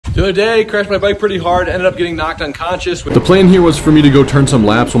The other day, crashed my bike pretty hard, ended up getting knocked unconscious. The plan here was for me to go turn some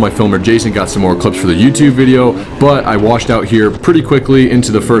laps while my filmer Jason got some more clips for the YouTube video, but I washed out here pretty quickly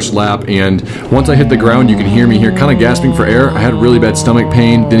into the first lap, and once I hit the ground, you can hear me here kind of gasping for air. I had really bad stomach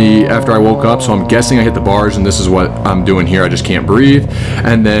pain after I woke up, so I'm guessing I hit the bars, and this is what I'm doing here. I just can't breathe,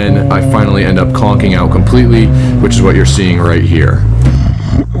 and then I finally end up conking out completely, which is what you're seeing right here.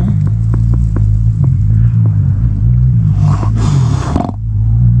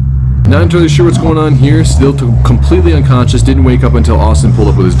 Not entirely sure what's going on here, still completely unconscious, didn't wake up until Austin pulled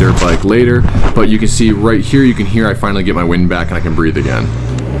up with his dirt bike later, but you can see right here, you can hear I finally get my wind back and I can breathe again.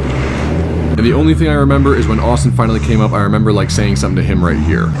 And the only thing I remember is when Austin finally came up, I remember like saying something to him right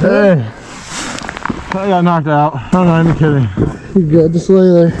here. Hey, I got knocked out. I'm not even kidding. You good, just lay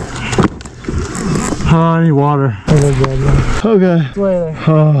there. Oh, I need water. Okay. Just lay there.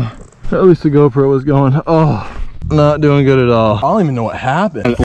 Oh, at least the GoPro was going. Oh, not doing good at all. I don't even know what happened.